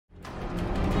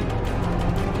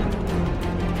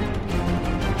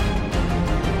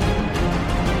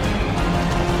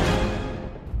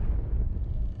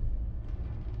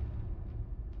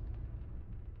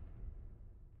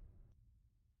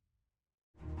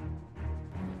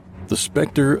The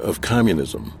specter of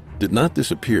communism did not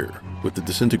disappear with the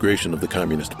disintegration of the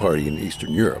Communist Party in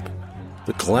Eastern Europe.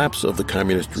 The collapse of the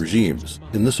communist regimes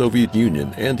in the Soviet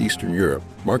Union and Eastern Europe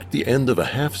marked the end of a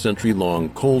half-century-long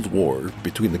Cold War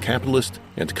between the capitalist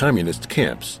and communist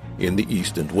camps in the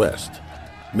East and West.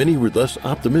 Many were thus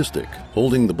optimistic,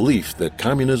 holding the belief that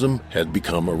communism had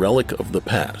become a relic of the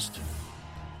past.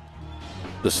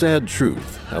 The sad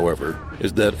truth, however,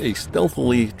 is that a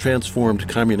stealthily transformed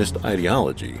communist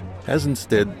ideology has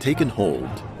instead taken hold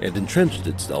and entrenched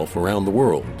itself around the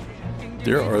world.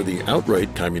 There are the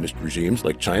outright communist regimes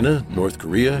like China, North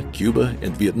Korea, Cuba,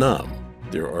 and Vietnam.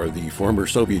 There are the former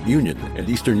Soviet Union and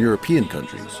Eastern European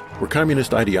countries, where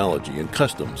communist ideology and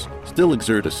customs still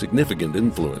exert a significant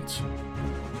influence.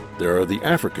 There are the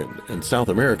African and South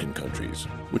American countries,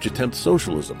 which attempt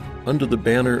socialism under the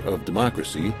banner of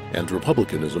democracy and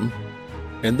republicanism.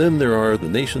 And then there are the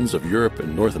nations of Europe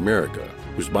and North America,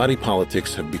 whose body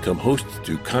politics have become hosts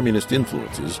to communist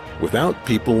influences without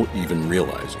people even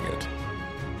realizing it.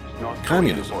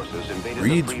 Communism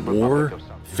breeds war,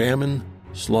 famine,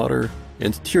 slaughter,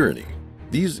 and tyranny.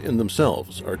 These in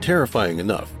themselves are terrifying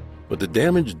enough, but the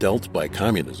damage dealt by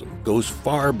communism goes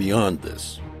far beyond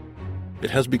this.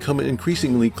 It has become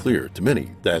increasingly clear to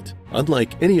many that,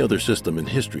 unlike any other system in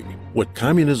history, what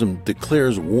communism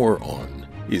declares war on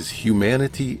is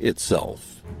humanity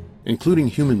itself, including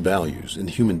human values and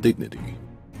human dignity.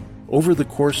 Over the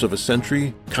course of a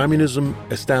century, communism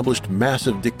established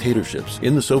massive dictatorships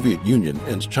in the Soviet Union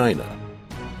and China.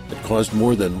 It caused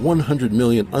more than 100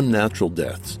 million unnatural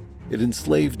deaths. It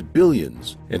enslaved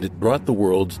billions, and it brought the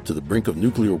world to the brink of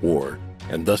nuclear war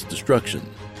and thus destruction.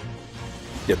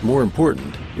 Yet more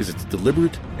important is its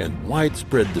deliberate and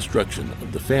widespread destruction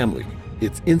of the family,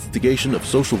 its instigation of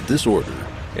social disorder,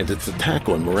 and its attack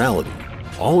on morality,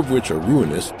 all of which are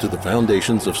ruinous to the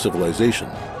foundations of civilization.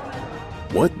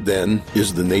 What, then,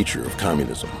 is the nature of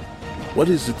communism? What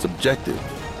is its objective?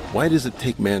 Why does it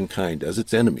take mankind as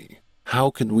its enemy?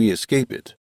 How can we escape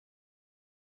it?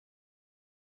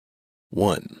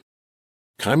 1.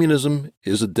 Communism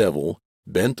is a devil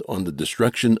bent on the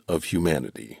destruction of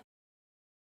humanity.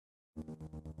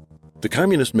 The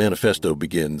Communist Manifesto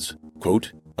begins,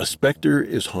 quote, "A specter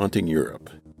is haunting Europe,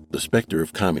 the specter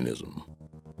of communism."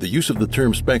 The use of the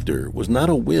term specter was not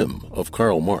a whim of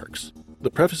Karl Marx. The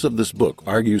preface of this book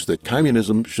argues that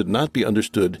communism should not be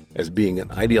understood as being an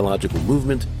ideological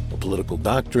movement, a political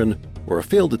doctrine, or a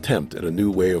failed attempt at a new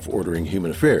way of ordering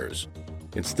human affairs.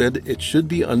 Instead, it should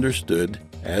be understood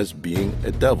as being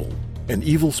a devil, an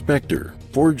evil specter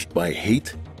forged by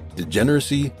hate,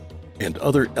 degeneracy, and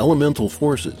other elemental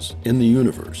forces in the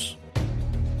universe.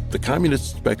 The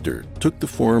communist specter took the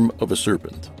form of a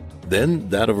serpent, then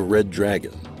that of a red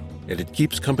dragon, and it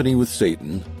keeps company with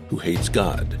Satan, who hates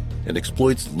God, and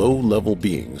exploits low-level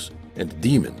beings and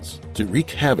demons to wreak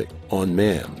havoc on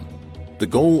man. The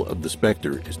goal of the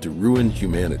specter is to ruin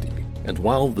humanity, and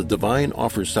while the divine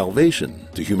offers salvation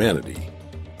to humanity,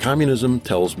 communism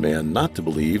tells man not to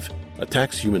believe,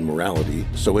 attacks human morality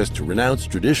so as to renounce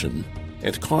tradition,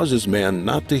 and causes man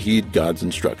not to heed God's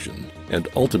instruction, and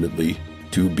ultimately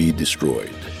to be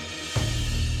destroyed.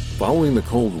 Following the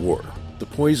Cold War, the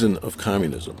poison of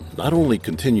communism not only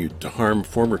continued to harm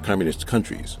former communist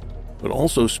countries, but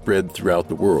also spread throughout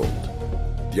the world.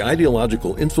 The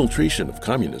ideological infiltration of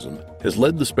communism has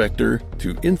led the specter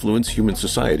to influence human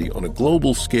society on a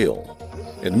global scale,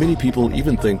 and many people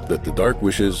even think that the dark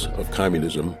wishes of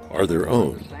communism are their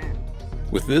own.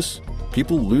 With this,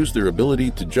 people lose their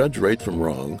ability to judge right from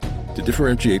wrong, to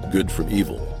differentiate good from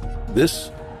evil.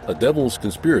 This, a devil's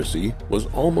conspiracy, was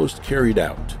almost carried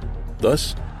out.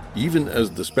 Thus, even as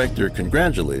the specter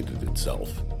congratulated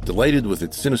itself, delighted with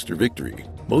its sinister victory,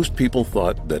 most people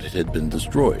thought that it had been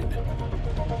destroyed.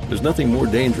 There's nothing more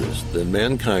dangerous than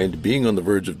mankind being on the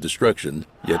verge of destruction,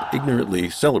 yet ignorantly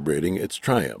celebrating its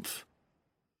triumph.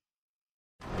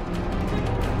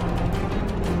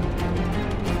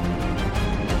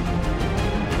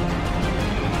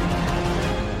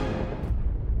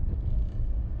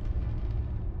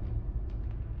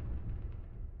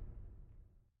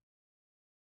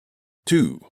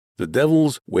 Two, the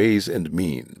devil's ways and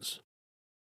means.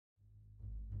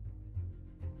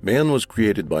 Man was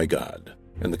created by God,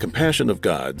 and the compassion of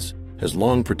gods has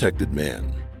long protected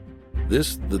man.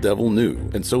 This the devil knew,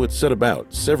 and so it set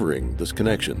about severing this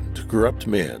connection to corrupt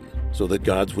man so that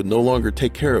gods would no longer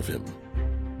take care of him.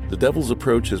 The devil's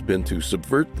approach has been to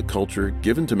subvert the culture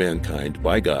given to mankind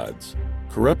by gods,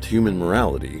 corrupt human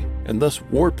morality, and thus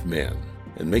warp man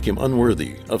and make him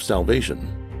unworthy of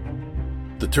salvation.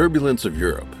 The turbulence of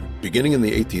Europe, beginning in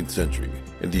the 18th century,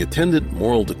 and the attendant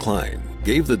moral decline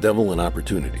gave the devil an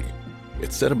opportunity.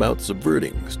 It set about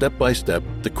subverting, step by step,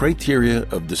 the criteria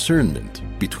of discernment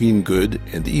between good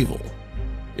and evil.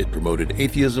 It promoted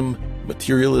atheism,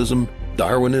 materialism,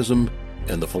 Darwinism,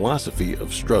 and the philosophy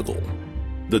of struggle.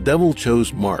 The devil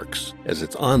chose Marx as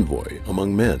its envoy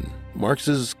among men.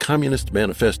 Marx's Communist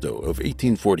Manifesto of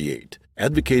 1848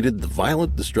 advocated the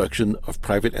violent destruction of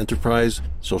private enterprise,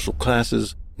 social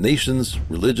classes, nations,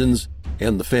 religions,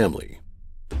 and the family.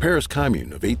 The Paris Commune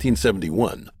of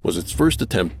 1871 was its first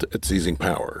attempt at seizing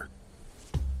power.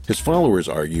 His followers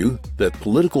argue that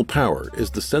political power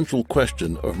is the central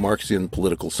question of Marxian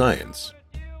political science.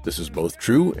 This is both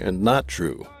true and not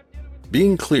true.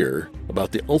 Being clear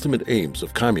about the ultimate aims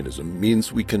of communism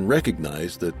means we can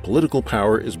recognize that political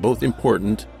power is both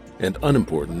important and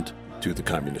unimportant to the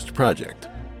communist project.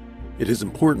 It is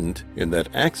important in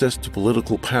that access to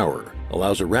political power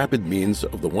allows a rapid means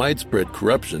of the widespread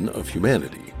corruption of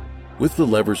humanity. With the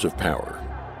levers of power,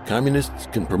 communists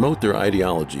can promote their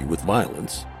ideology with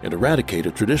violence and eradicate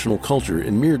a traditional culture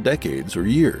in mere decades or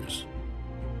years.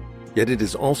 Yet it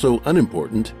is also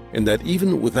unimportant in that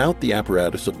even without the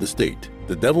apparatus of the state,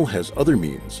 the devil has other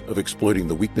means of exploiting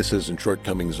the weaknesses and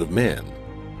shortcomings of man.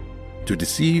 To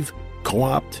deceive,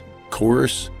 co-opt,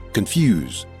 coerce,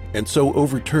 confuse, and so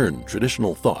overturn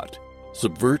traditional thought,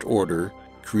 subvert order,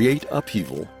 create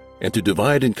upheaval, and to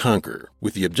divide and conquer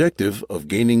with the objective of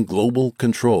gaining global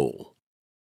control.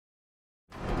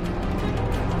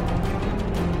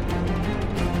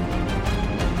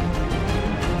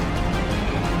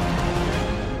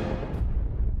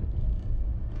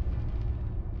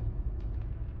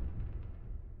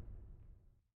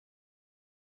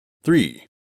 Three,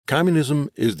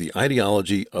 communism is the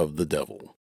ideology of the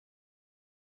devil.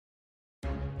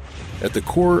 At the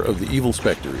core of the evil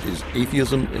specter is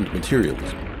atheism and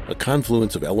materialism, a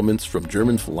confluence of elements from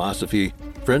German philosophy,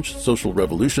 French social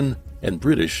revolution, and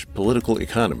British political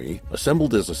economy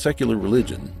assembled as a secular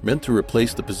religion meant to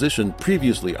replace the position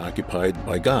previously occupied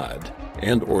by God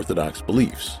and orthodox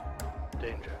beliefs.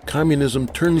 Communism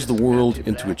turns the world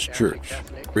into its church,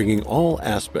 bringing all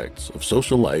aspects of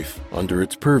social life under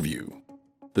its purview.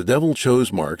 The devil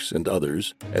chose Marx and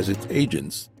others as its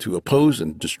agents to oppose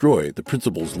and destroy the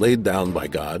principles laid down by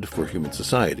God for human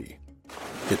society.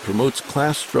 It promotes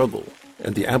class struggle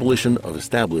and the abolition of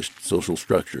established social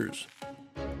structures.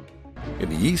 In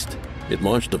the East, it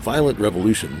launched a violent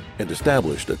revolution and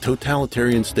established a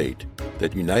totalitarian state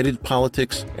that united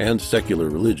politics and secular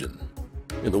religion.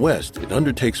 In the West, it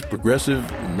undertakes progressive,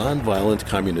 nonviolent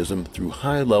communism through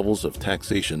high levels of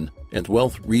taxation and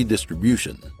wealth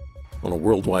redistribution. On a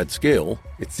worldwide scale,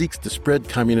 it seeks to spread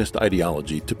communist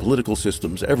ideology to political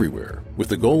systems everywhere, with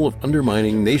the goal of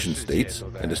undermining nation-states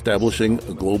and establishing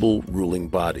a global ruling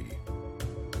body.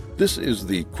 This is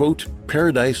the, quote,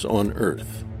 paradise on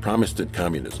earth promised in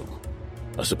communism,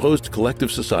 a supposed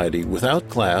collective society without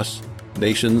class,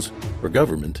 nations, or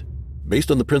government,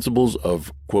 based on the principles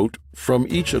of, quote, from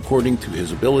each according to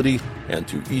his ability and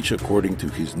to each according to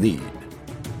his need.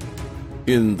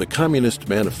 In the Communist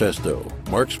Manifesto,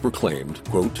 Marx proclaimed,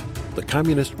 quote, the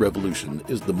communist revolution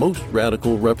is the most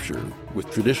radical rupture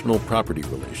with traditional property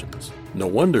relations. No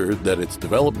wonder that its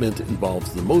development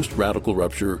involves the most radical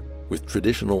rupture with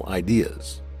traditional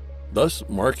ideas. Thus,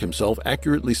 Marx himself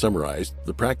accurately summarized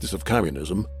the practice of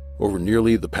communism over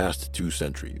nearly the past 2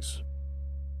 centuries.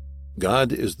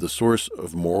 God is the source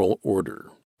of moral order,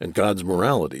 and God's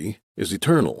morality is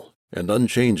eternal and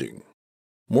unchanging.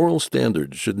 Moral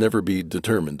standards should never be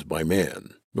determined by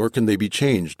man, nor can they be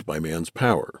changed by man's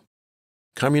power.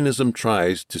 Communism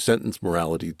tries to sentence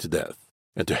morality to death,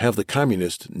 and to have the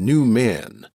communist new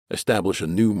man establish a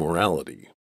new morality.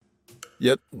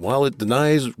 Yet, while it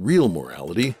denies real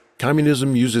morality,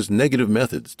 communism uses negative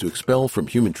methods to expel from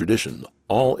human tradition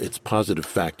all its positive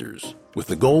factors, with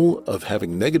the goal of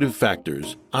having negative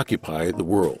factors occupy the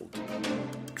world.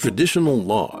 Traditional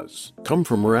laws come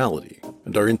from morality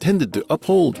and are intended to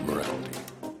uphold morality.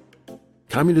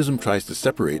 Communism tries to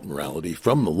separate morality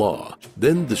from the law,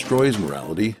 then destroys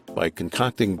morality by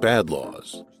concocting bad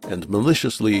laws and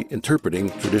maliciously interpreting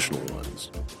traditional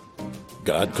ones.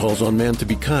 God calls on man to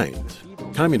be kind.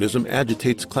 Communism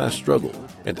agitates class struggle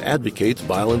and advocates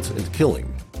violence and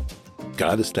killing.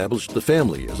 God established the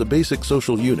family as a basic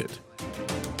social unit.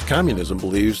 Communism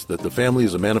believes that the family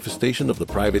is a manifestation of the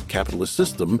private capitalist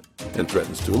system and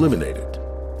threatens to eliminate it.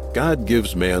 God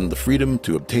gives man the freedom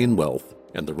to obtain wealth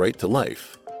and the right to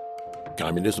life.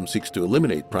 Communism seeks to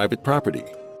eliminate private property,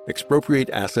 expropriate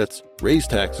assets, raise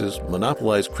taxes,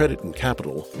 monopolize credit and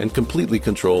capital, and completely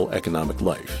control economic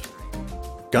life.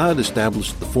 God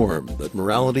established the form that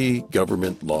morality,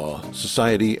 government, law,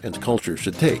 society, and culture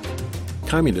should take.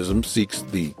 Communism seeks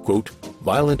the, quote,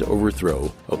 violent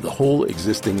overthrow of the whole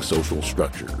existing social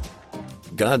structure.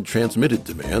 God transmitted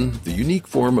to man the unique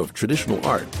form of traditional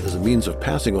art as a means of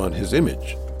passing on his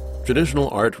image. Traditional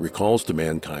art recalls to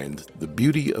mankind the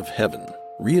beauty of heaven,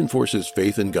 reinforces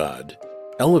faith in God,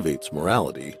 elevates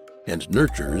morality, and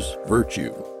nurtures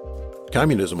virtue.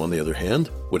 Communism, on the other hand,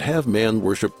 would have man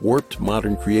worship warped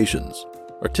modern creations,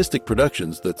 artistic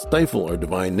productions that stifle our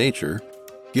divine nature,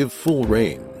 give full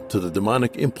rein to the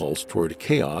demonic impulse toward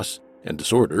chaos and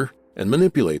disorder, and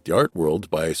manipulate the art world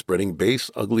by spreading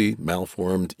base, ugly,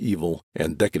 malformed, evil,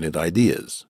 and decadent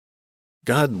ideas.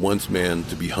 God wants man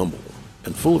to be humble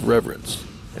and full of reverence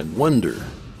and wonder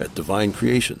at divine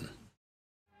creation.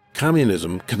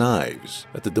 Communism connives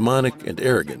at the demonic and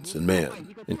arrogance in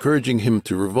man, encouraging him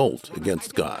to revolt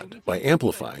against God by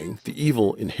amplifying the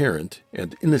evil inherent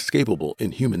and inescapable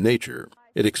in human nature.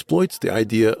 It exploits the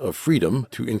idea of freedom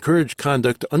to encourage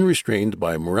conduct unrestrained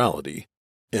by morality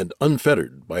and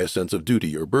unfettered by a sense of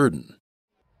duty or burden.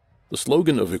 The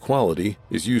slogan of equality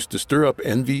is used to stir up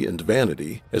envy and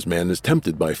vanity as man is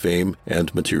tempted by fame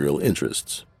and material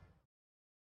interests.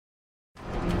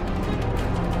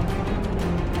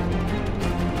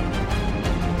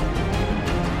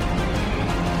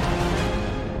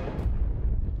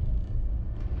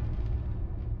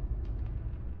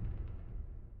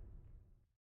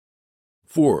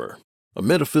 Four, a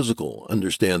metaphysical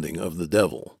understanding of the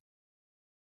devil.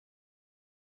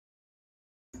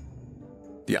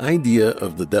 The idea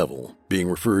of the devil being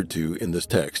referred to in this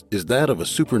text is that of a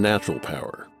supernatural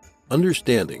power.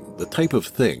 Understanding the type of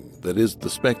thing that is the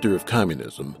specter of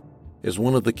communism is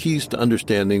one of the keys to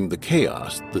understanding the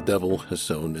chaos the devil has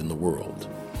sown in the world.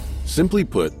 Simply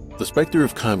put, the specter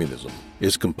of communism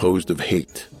is composed of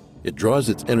hate. It draws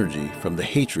its energy from the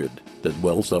hatred that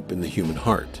wells up in the human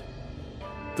heart.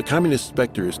 The communist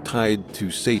specter is tied to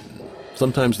Satan.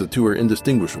 Sometimes the two are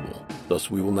indistinguishable,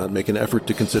 thus we will not make an effort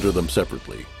to consider them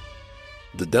separately.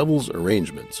 The devil's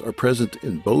arrangements are present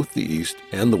in both the East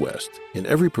and the West, in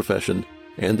every profession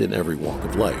and in every walk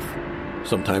of life.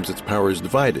 Sometimes its power is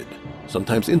divided,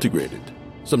 sometimes integrated.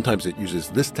 Sometimes it uses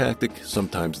this tactic,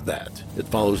 sometimes that. It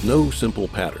follows no simple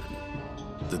pattern.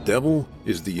 The devil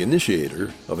is the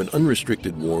initiator of an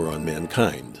unrestricted war on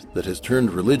mankind that has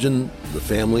turned religion, the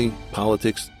family,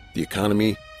 politics, the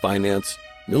economy, finance,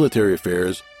 military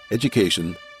affairs,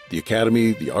 education, the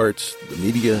academy, the arts, the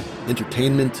media,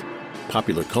 entertainment,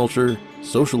 popular culture,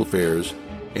 social affairs,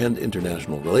 and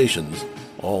international relations,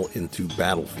 all into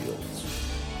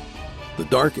battlefields. The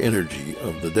dark energy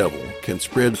of the devil can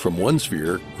spread from one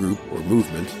sphere, group, or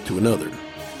movement to another.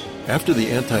 After the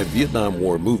anti-Vietnam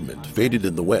War movement faded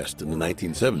in the West in the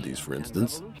 1970s, for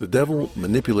instance, the devil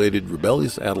manipulated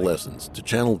rebellious adolescents to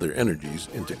channel their energies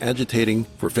into agitating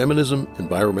for feminism,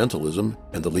 environmentalism,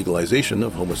 and the legalization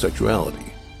of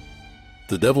homosexuality.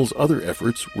 The devil's other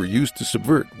efforts were used to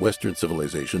subvert Western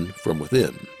civilization from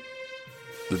within.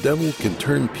 The devil can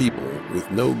turn people with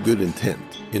no good intent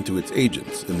into its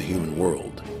agents in the human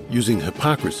world, using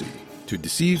hypocrisy to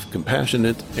deceive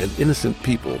compassionate and innocent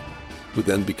people who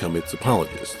then become its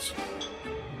apologists.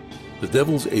 The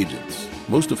devil's agents,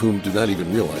 most of whom do not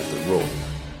even realize their role,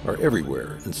 are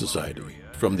everywhere in society,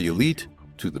 from the elite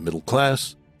to the middle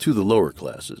class to the lower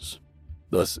classes.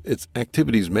 Thus, its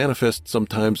activities manifest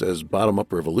sometimes as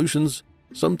bottom-up revolutions,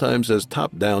 sometimes as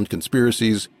top-down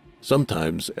conspiracies,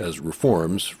 sometimes as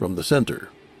reforms from the center.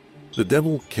 The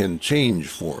devil can change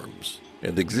forms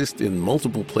and exist in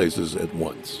multiple places at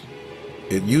once.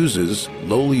 It uses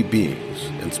lowly beings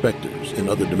and specters in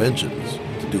other dimensions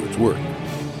to do its work.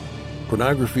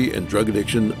 Pornography and drug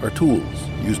addiction are tools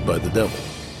used by the devil,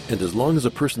 and as long as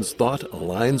a person's thought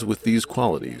aligns with these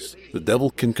qualities, the devil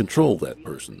can control that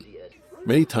person.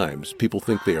 Many times, people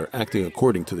think they are acting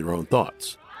according to their own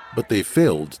thoughts, but they've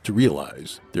failed to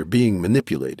realize they're being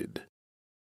manipulated.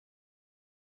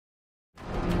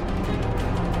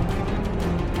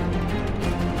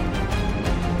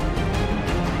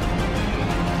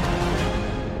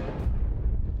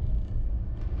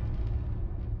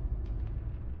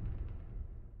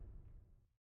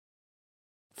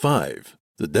 Five,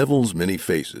 the devil's many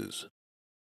faces.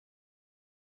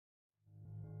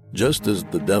 Just as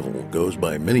the devil goes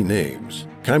by many names,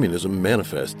 communism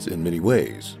manifests in many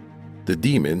ways. The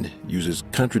demon uses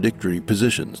contradictory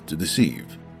positions to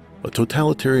deceive. A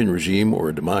totalitarian regime or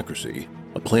a democracy,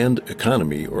 a planned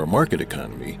economy or a market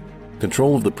economy,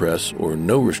 control of the press or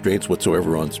no restraints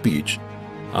whatsoever on speech,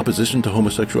 opposition to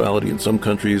homosexuality in some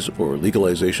countries or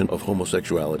legalization of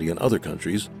homosexuality in other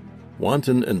countries,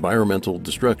 wanton environmental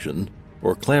destruction,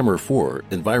 or clamor for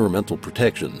environmental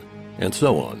protection, and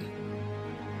so on.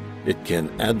 It can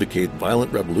advocate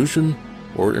violent revolution,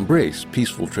 or embrace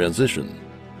peaceful transition.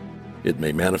 It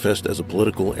may manifest as a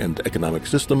political and economic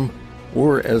system,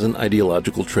 or as an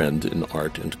ideological trend in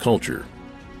art and culture.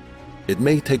 It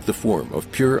may take the form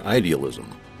of pure idealism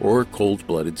or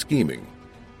cold-blooded scheming.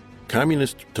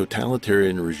 Communist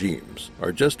totalitarian regimes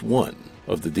are just one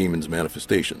of the demon's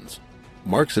manifestations.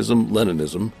 Marxism,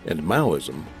 Leninism, and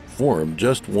Maoism form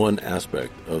just one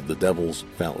aspect of the devil's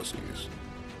fallacies.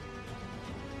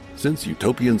 Since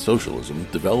utopian socialism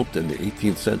developed in the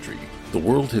 18th century, the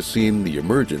world has seen the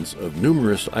emergence of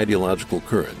numerous ideological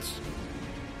currents.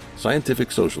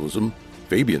 Scientific socialism,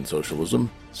 Fabian socialism,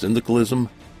 syndicalism,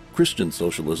 Christian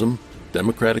socialism,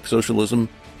 democratic socialism,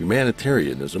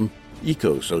 humanitarianism,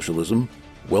 eco-socialism,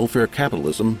 welfare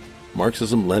capitalism,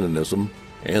 Marxism-Leninism,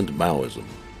 and Maoism.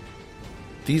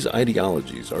 These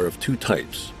ideologies are of two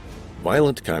types: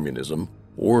 violent communism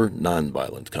or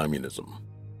nonviolent communism.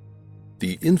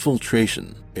 The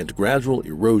infiltration and gradual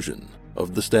erosion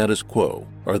of the status quo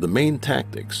are the main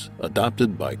tactics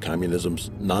adopted by communism's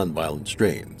nonviolent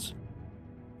strains.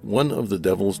 One of the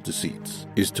devil's deceits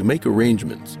is to make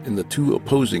arrangements in the two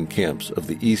opposing camps of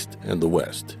the East and the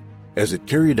West. As it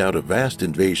carried out a vast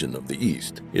invasion of the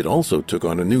East, it also took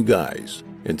on a new guise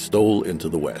and stole into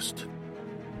the West.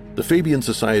 The Fabian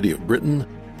Society of Britain,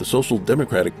 the Social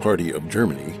Democratic Party of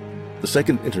Germany, the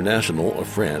Second International of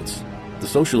France, the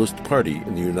Socialist Party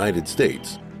in the United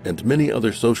States, and many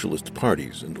other socialist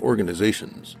parties and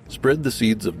organizations spread the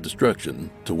seeds of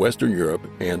destruction to Western Europe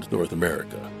and North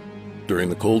America. During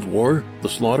the Cold War, the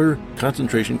slaughter,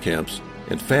 concentration camps,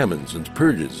 and famines and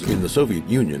purges in the Soviet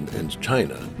Union and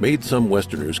China made some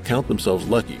Westerners count themselves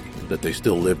lucky that they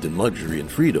still lived in luxury and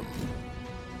freedom.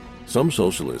 Some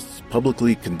socialists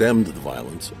publicly condemned the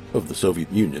violence of the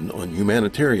Soviet Union on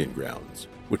humanitarian grounds,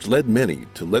 which led many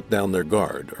to let down their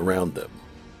guard around them.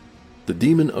 The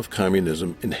demon of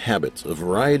communism inhabits a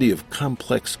variety of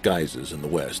complex guises in the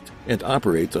West and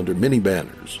operates under many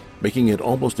banners, making it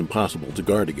almost impossible to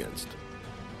guard against.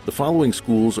 The following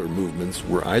schools or movements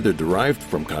were either derived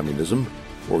from communism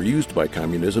or used by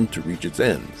communism to reach its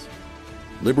ends: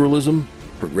 liberalism,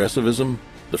 progressivism,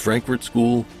 the Frankfurt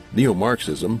School,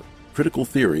 neo-Marxism, critical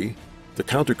theory, the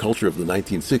counterculture of the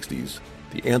 1960s,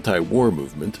 the anti-war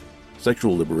movement,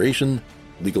 sexual liberation,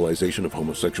 legalization of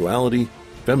homosexuality,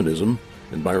 feminism,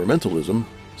 environmentalism,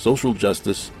 social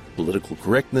justice, political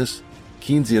correctness,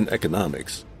 Keynesian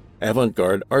economics,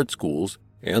 avant-garde art schools,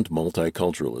 and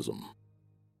multiculturalism.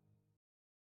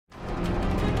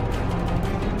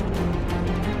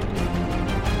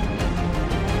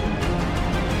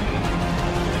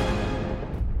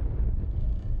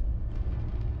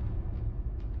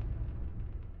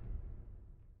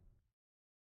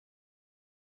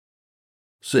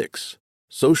 Six,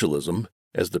 socialism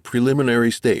as the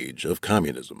preliminary stage of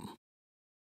communism.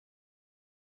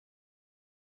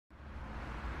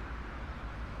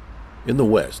 In the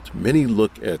West, many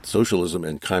look at socialism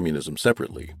and communism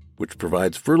separately, which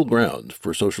provides fertile ground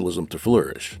for socialism to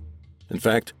flourish. In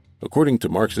fact, according to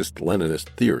Marxist-Leninist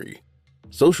theory,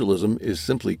 socialism is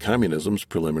simply communism's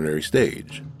preliminary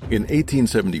stage. In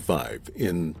 1875,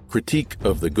 in Critique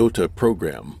of the Gotha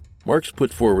Program, Marx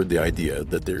put forward the idea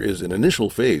that there is an initial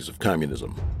phase of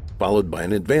communism, followed by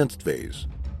an advanced phase.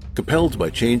 Compelled by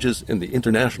changes in the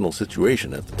international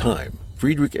situation at the time,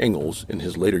 Friedrich Engels, in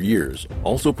his later years,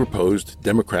 also proposed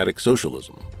democratic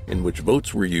socialism, in which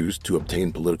votes were used to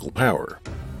obtain political power.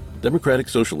 Democratic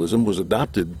socialism was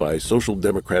adopted by Social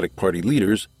Democratic Party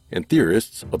leaders and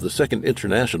theorists of the Second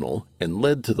International and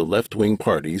led to the left-wing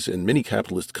parties in many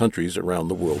capitalist countries around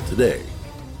the world today.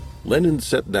 Lenin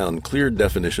set down clear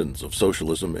definitions of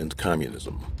socialism and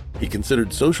communism. He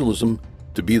considered socialism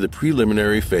to be the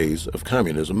preliminary phase of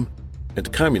communism,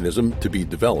 and communism to be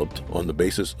developed on the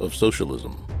basis of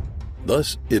socialism.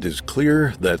 Thus, it is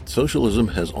clear that socialism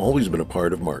has always been a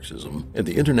part of Marxism and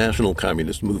the international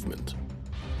communist movement.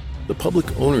 The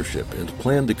public ownership and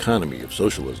planned economy of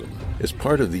socialism is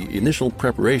part of the initial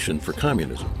preparation for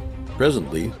communism.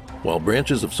 Presently, while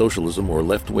branches of socialism or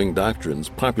left-wing doctrines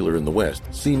popular in the West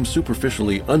seem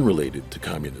superficially unrelated to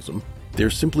communism, they're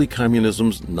simply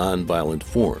communism's non-violent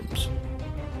forms.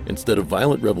 Instead of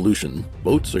violent revolution,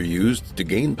 votes are used to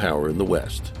gain power in the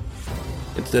West.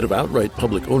 Instead of outright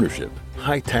public ownership,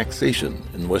 high taxation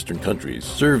in Western countries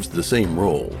serves the same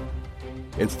role.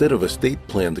 Instead of a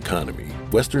state-planned economy,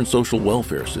 Western social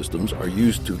welfare systems are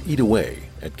used to eat away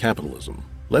at capitalism.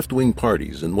 Left-wing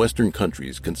parties in Western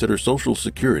countries consider social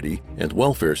security and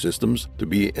welfare systems to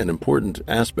be an important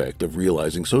aspect of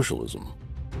realizing socialism.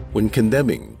 When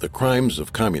condemning the crimes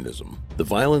of communism, the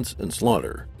violence and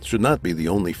slaughter should not be the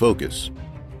only focus.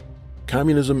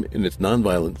 communism in its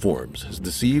nonviolent forms has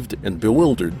deceived and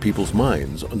bewildered people's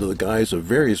minds under the guise of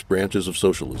various branches of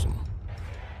socialism.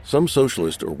 Some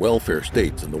socialist or welfare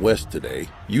states in the West today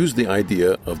use the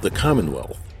idea of the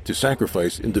Commonwealth to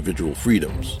sacrifice individual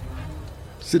freedoms.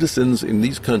 Citizens in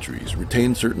these countries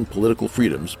retain certain political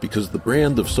freedoms because the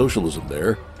brand of socialism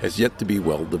there has yet to be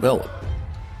well developed.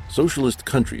 Socialist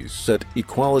countries set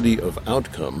equality of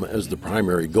outcome as the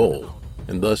primary goal,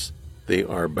 and thus they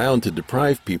are bound to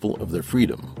deprive people of their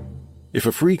freedom. If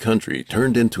a free country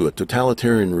turned into a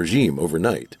totalitarian regime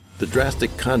overnight, the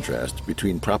drastic contrast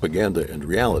between propaganda and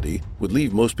reality would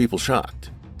leave most people shocked.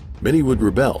 Many would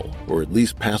rebel, or at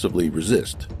least passively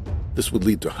resist. This would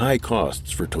lead to high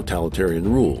costs for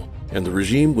totalitarian rule, and the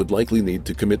regime would likely need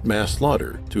to commit mass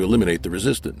slaughter to eliminate the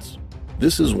resistance.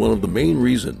 This is one of the main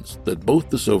reasons that both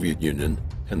the Soviet Union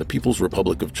and the People's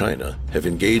Republic of China have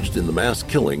engaged in the mass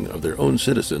killing of their own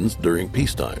citizens during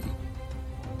peacetime.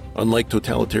 Unlike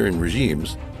totalitarian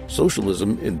regimes,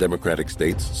 socialism in democratic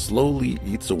states slowly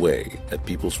eats away at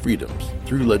people's freedoms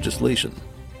through legislation.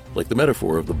 Like the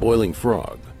metaphor of the boiling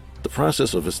frog, the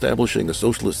process of establishing a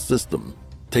socialist system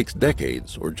takes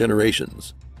decades or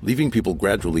generations, leaving people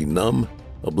gradually numb,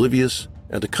 oblivious,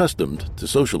 and accustomed to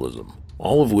socialism,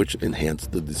 all of which enhance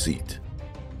the deceit.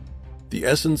 The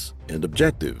essence and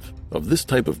objective of this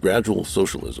type of gradual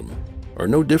socialism are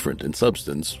no different in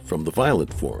substance from the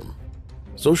violent form.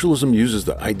 Socialism uses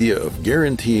the idea of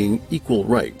guaranteeing equal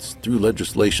rights through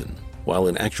legislation, while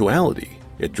in actuality,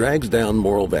 it drags down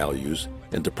moral values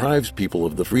and deprives people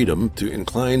of the freedom to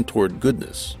incline toward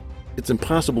goodness. It's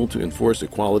impossible to enforce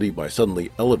equality by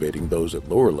suddenly elevating those at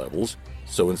lower levels,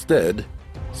 so instead,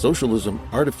 socialism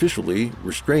artificially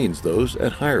restrains those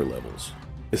at higher levels.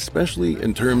 Especially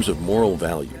in terms of moral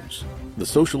values, the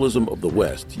socialism of the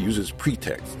West uses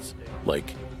pretexts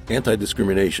like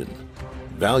anti-discrimination,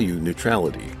 value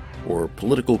neutrality, or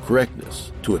political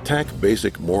correctness to attack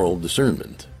basic moral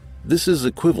discernment. This is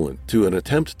equivalent to an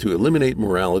attempt to eliminate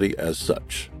morality as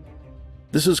such.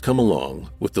 This has come along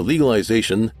with the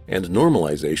legalization and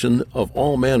normalization of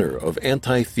all manner of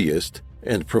anti-theist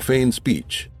and profane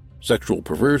speech, sexual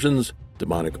perversions,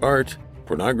 demonic art,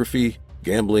 pornography,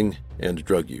 gambling, and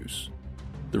drug use.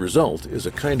 The result is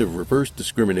a kind of reverse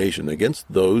discrimination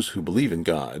against those who believe in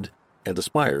God and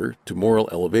aspire to moral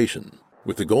elevation,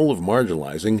 with the goal of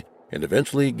marginalizing and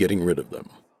eventually getting rid of them.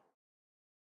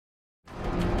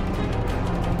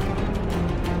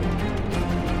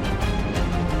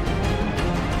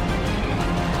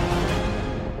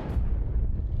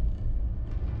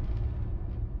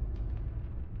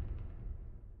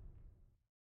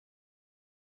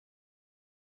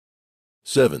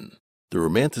 Seven, the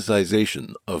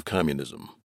romanticization of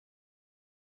communism.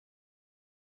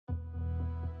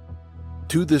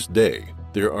 To this day,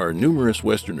 there are numerous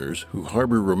Westerners who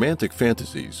harbor romantic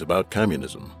fantasies about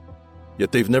communism.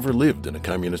 Yet they've never lived in a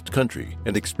communist country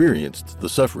and experienced the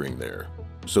suffering there,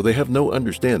 so they have no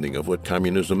understanding of what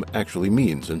communism actually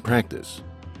means in practice.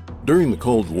 During the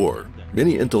Cold War,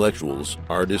 many intellectuals,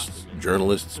 artists,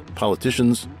 journalists,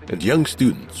 politicians, and young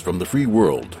students from the free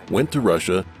world went to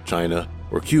Russia, China,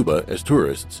 or Cuba as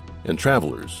tourists and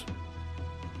travelers.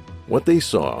 What they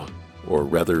saw, or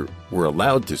rather were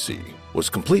allowed to see, was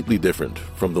completely different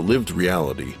from the lived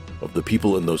reality of the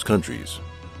people in those countries.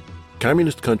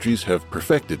 Communist countries have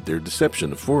perfected their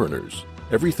deception of foreigners.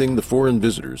 Everything the foreign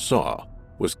visitors saw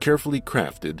was carefully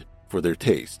crafted for their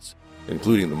tastes,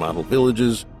 including the model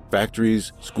villages,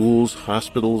 factories, schools,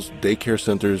 hospitals, daycare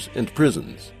centers, and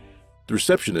prisons. The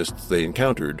receptionists they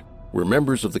encountered were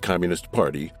members of the Communist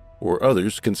Party or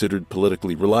others considered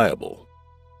politically reliable.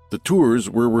 The tours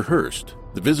were rehearsed.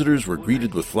 The visitors were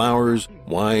greeted with flowers,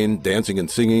 wine, dancing and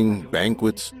singing,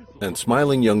 banquets, and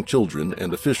smiling young children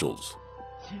and officials.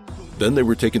 Then they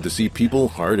were taken to see people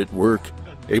hard at work,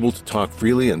 able to talk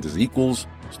freely and as equals,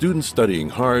 students studying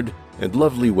hard, and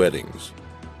lovely weddings.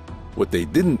 What they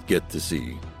didn't get to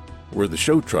see were the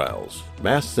show trials,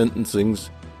 mass sentencings,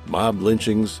 mob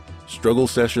lynchings, struggle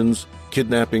sessions,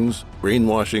 kidnappings,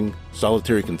 brainwashing,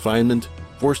 solitary confinement,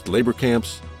 forced labor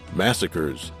camps,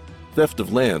 massacres, theft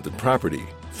of land and property,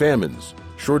 famines,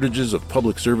 shortages of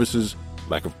public services,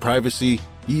 lack of privacy,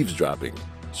 eavesdropping,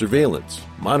 surveillance,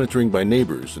 monitoring by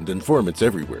neighbors and informants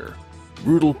everywhere,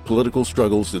 brutal political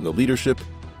struggles in the leadership,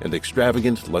 and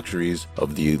extravagant luxuries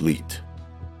of the elite.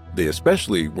 They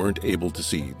especially weren't able to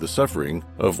see the suffering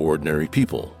of ordinary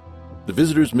people. The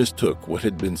visitors mistook what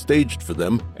had been staged for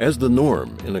them as the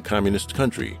norm in a communist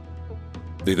country.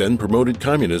 They then promoted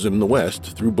communism in the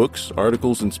West through books,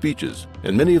 articles, and speeches,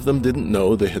 and many of them didn't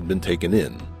know they had been taken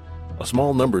in. A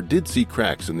small number did see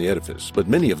cracks in the edifice, but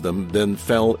many of them then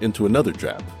fell into another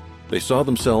trap. They saw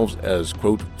themselves as,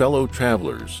 quote, fellow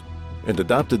travelers, and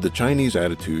adopted the Chinese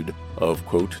attitude of,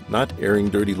 quote, not airing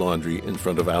dirty laundry in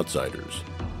front of outsiders.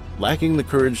 Lacking the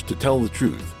courage to tell the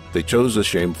truth, they chose a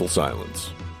shameful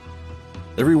silence.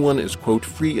 Everyone is, quote,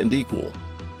 free and equal,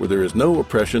 where there is no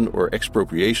oppression or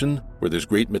expropriation, where there's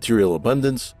great material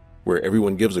abundance, where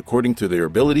everyone gives according to their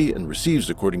ability and receives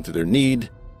according to their need,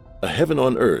 a heaven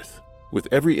on earth, with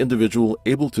every individual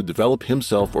able to develop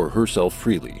himself or herself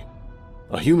freely.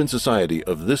 A human society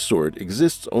of this sort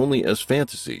exists only as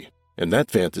fantasy, and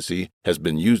that fantasy has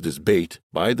been used as bait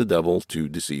by the devil to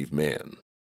deceive man.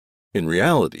 In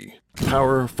reality,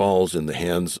 power falls in the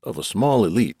hands of a small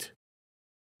elite.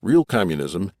 Real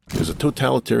communism is a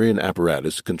totalitarian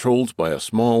apparatus controlled by a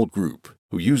small group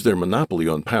who use their monopoly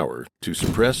on power to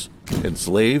suppress,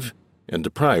 enslave, and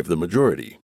deprive the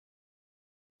majority.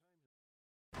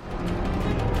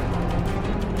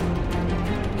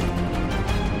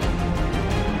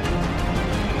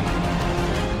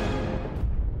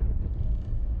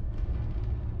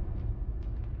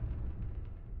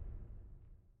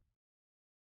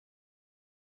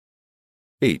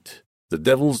 Eight. The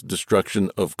devil's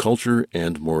destruction of culture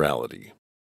and morality.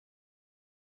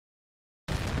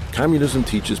 Communism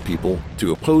teaches people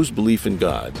to oppose belief in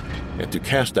God and to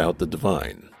cast out the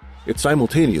divine. It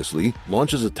simultaneously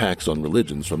launches attacks on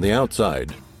religions from the outside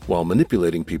while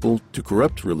manipulating people to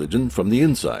corrupt religion from the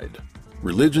inside.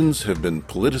 Religions have been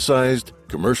politicized,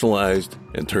 commercialized,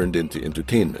 and turned into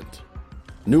entertainment.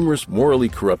 Numerous morally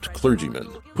corrupt clergymen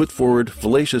put forward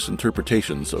fallacious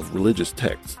interpretations of religious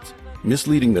texts,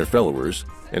 misleading their followers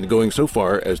and going so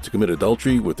far as to commit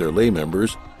adultery with their lay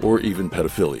members or even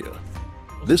pedophilia.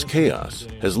 This chaos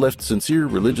has left sincere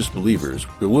religious believers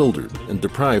bewildered and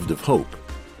deprived of hope.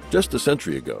 Just a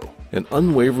century ago, an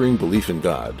unwavering belief in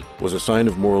God was a sign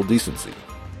of moral decency.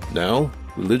 Now,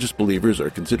 religious believers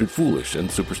are considered foolish and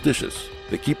superstitious.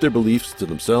 They keep their beliefs to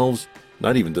themselves,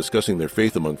 not even discussing their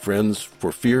faith among friends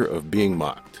for fear of being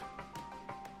mocked.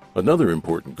 Another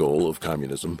important goal of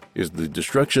communism is the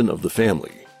destruction of the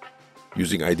family,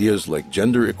 using ideas like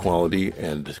gender equality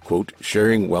and, quote,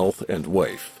 sharing wealth and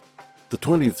wife. The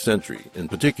 20th century, in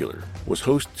particular, was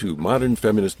host to modern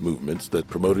feminist movements that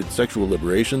promoted sexual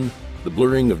liberation, the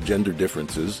blurring of gender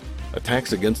differences,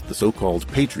 attacks against the so-called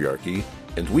patriarchy,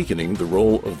 and weakening the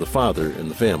role of the father in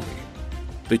the family.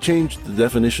 They changed the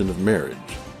definition of marriage,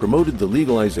 promoted the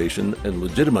legalization and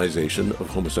legitimization of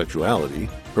homosexuality,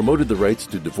 promoted the rights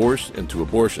to divorce and to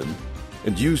abortion,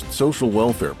 and used social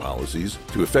welfare policies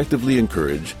to effectively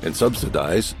encourage and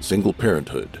subsidize single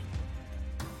parenthood.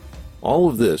 All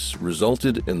of this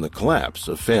resulted in the collapse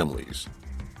of families.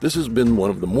 This has been one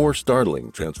of the more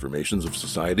startling transformations of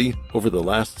society over the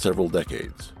last several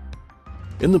decades.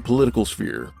 In the political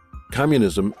sphere,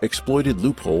 communism exploited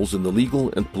loopholes in the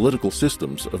legal and political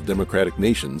systems of democratic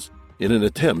nations in an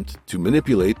attempt to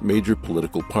manipulate major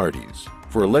political parties.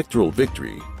 For electoral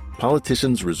victory,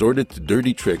 politicians resorted to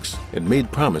dirty tricks and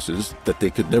made promises that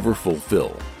they could never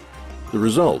fulfill. The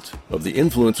result of the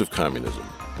influence of communism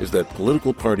is that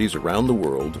political parties around the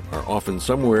world are often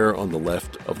somewhere on the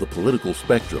left of the political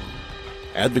spectrum,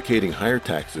 advocating higher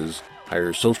taxes,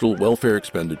 higher social welfare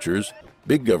expenditures,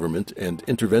 big government, and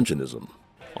interventionism,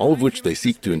 all of which they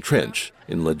seek to entrench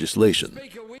in legislation.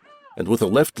 And with a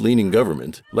left-leaning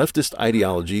government, leftist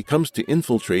ideology comes to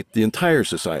infiltrate the entire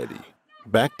society,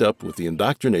 backed up with the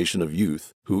indoctrination of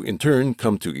youth, who in turn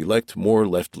come to elect more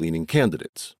left-leaning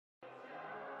candidates.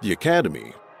 The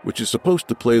academy, which is supposed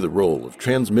to play the role of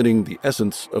transmitting the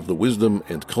essence of the wisdom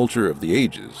and culture of the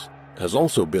ages, has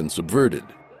also been subverted.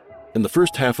 In the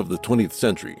first half of the 20th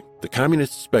century, the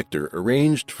communist specter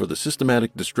arranged for the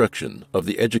systematic destruction of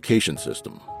the education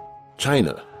system.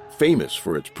 China, famous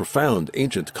for its profound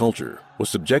ancient culture, was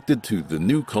subjected to the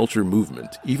New Culture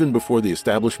movement even before the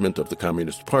establishment of the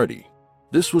Communist Party.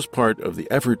 This was part of the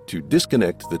effort to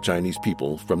disconnect the Chinese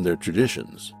people from their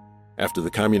traditions. After the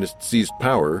communists seized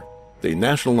power, they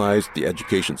nationalized the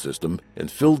education system and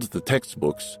filled the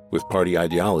textbooks with party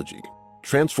ideology,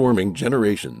 transforming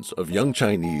generations of young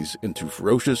Chinese into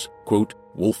ferocious, quote,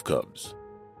 wolf cubs.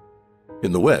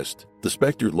 In the West, the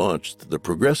specter launched the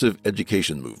progressive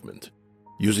education movement,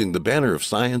 using the banner of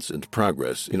science and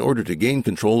progress in order to gain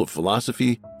control of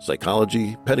philosophy,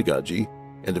 psychology, pedagogy,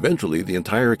 and eventually the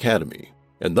entire academy,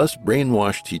 and thus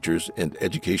brainwash teachers and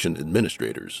education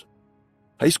administrators.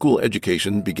 High school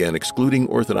education began excluding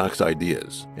orthodox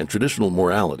ideas and traditional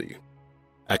morality.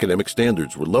 Academic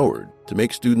standards were lowered to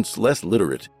make students less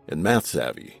literate and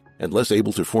math-savvy, and less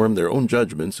able to form their own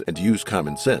judgments and use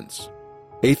common sense.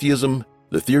 Atheism,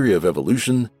 the theory of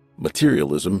evolution,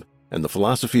 materialism, and the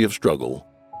philosophy of struggle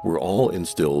were all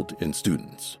instilled in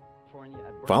students.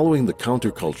 Following the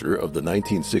counterculture of the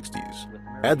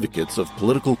 1960s, advocates of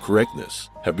political correctness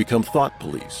have become thought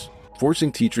police,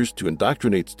 forcing teachers to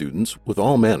indoctrinate students with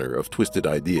all manner of twisted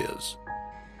ideas.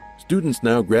 Students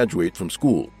now graduate from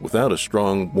school without a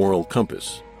strong moral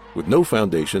compass, with no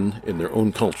foundation in their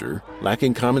own culture,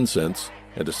 lacking common sense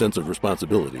and a sense of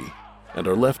responsibility, and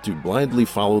are left to blindly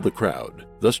follow the crowd,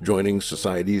 thus joining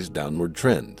society's downward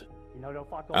trend.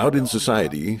 Out in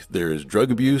society, there is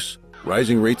drug abuse,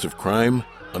 rising rates of crime,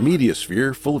 a media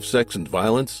sphere full of sex and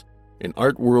violence, an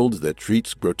art world that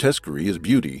treats grotesquerie as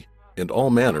beauty, and all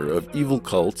manner of evil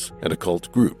cults and occult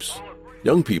groups.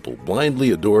 Young people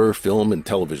blindly adore film and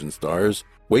television stars,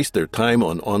 waste their time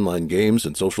on online games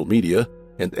and social media,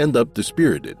 and end up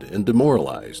dispirited and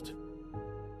demoralized.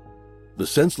 The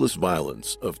senseless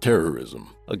violence of terrorism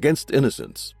against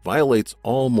innocents violates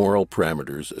all moral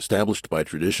parameters established by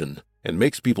tradition and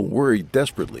makes people worry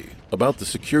desperately about the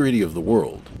security of the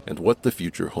world and what the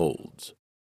future holds.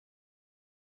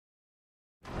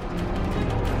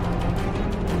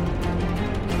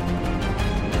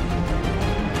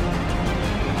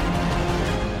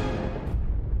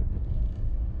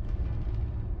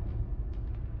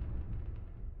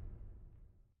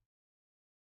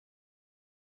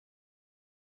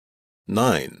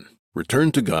 Nine.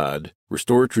 Return to God,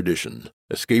 restore tradition,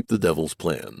 escape the devil's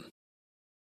plan.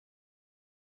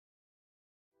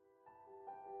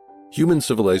 Human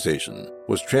civilization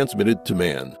was transmitted to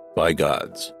man by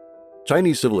gods.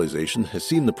 Chinese civilization has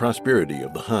seen the prosperity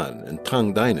of the Han and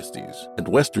Tang dynasties, and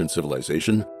Western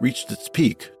civilization reached its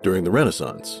peak during the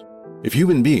Renaissance. If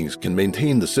human beings can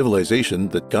maintain the civilization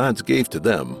that gods gave to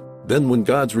them, then when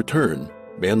gods return,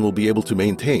 man will be able to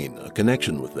maintain a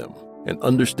connection with them and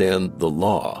understand the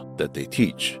law that they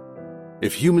teach.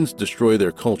 If humans destroy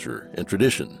their culture and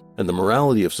tradition, and the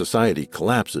morality of society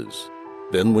collapses,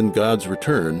 then when gods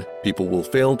return, people will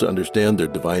fail to understand their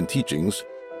divine teachings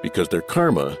because their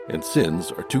karma and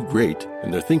sins are too great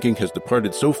and their thinking has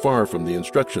departed so far from the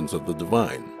instructions of the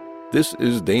divine. This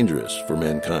is dangerous for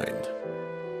mankind.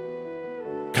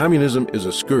 Communism is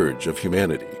a scourge of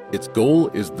humanity. Its goal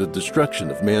is the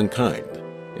destruction of mankind,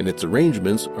 and its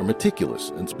arrangements are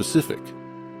meticulous and specific.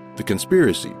 The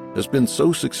conspiracy has been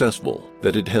so successful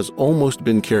that it has almost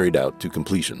been carried out to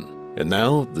completion, and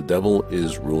now the devil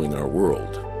is ruling our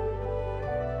world.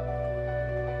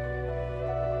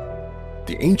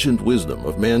 The ancient wisdom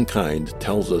of mankind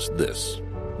tells us this: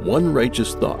 one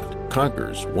righteous thought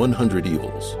conquers 100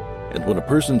 evils, and when a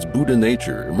person's Buddha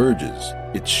nature emerges,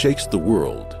 it shakes the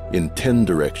world in 10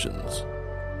 directions.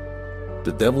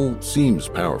 The devil seems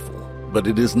powerful, but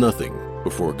it is nothing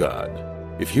before God.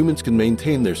 If humans can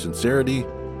maintain their sincerity,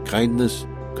 kindness,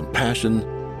 compassion,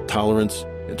 tolerance,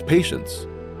 and patience,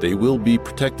 they will be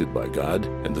protected by God,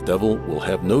 and the devil will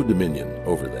have no dominion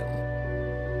over them.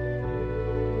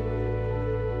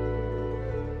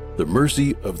 The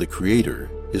mercy of the Creator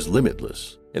is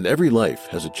limitless, and every life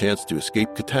has a chance to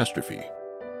escape catastrophe.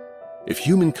 If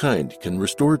humankind can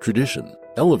restore tradition,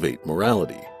 elevate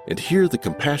morality, and hear the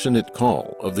compassionate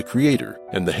call of the Creator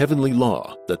and the heavenly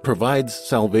law that provides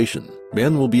salvation,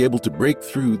 man will be able to break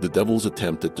through the devil's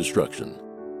attempt at destruction,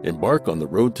 embark on the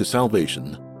road to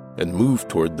salvation, and move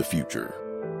toward the future.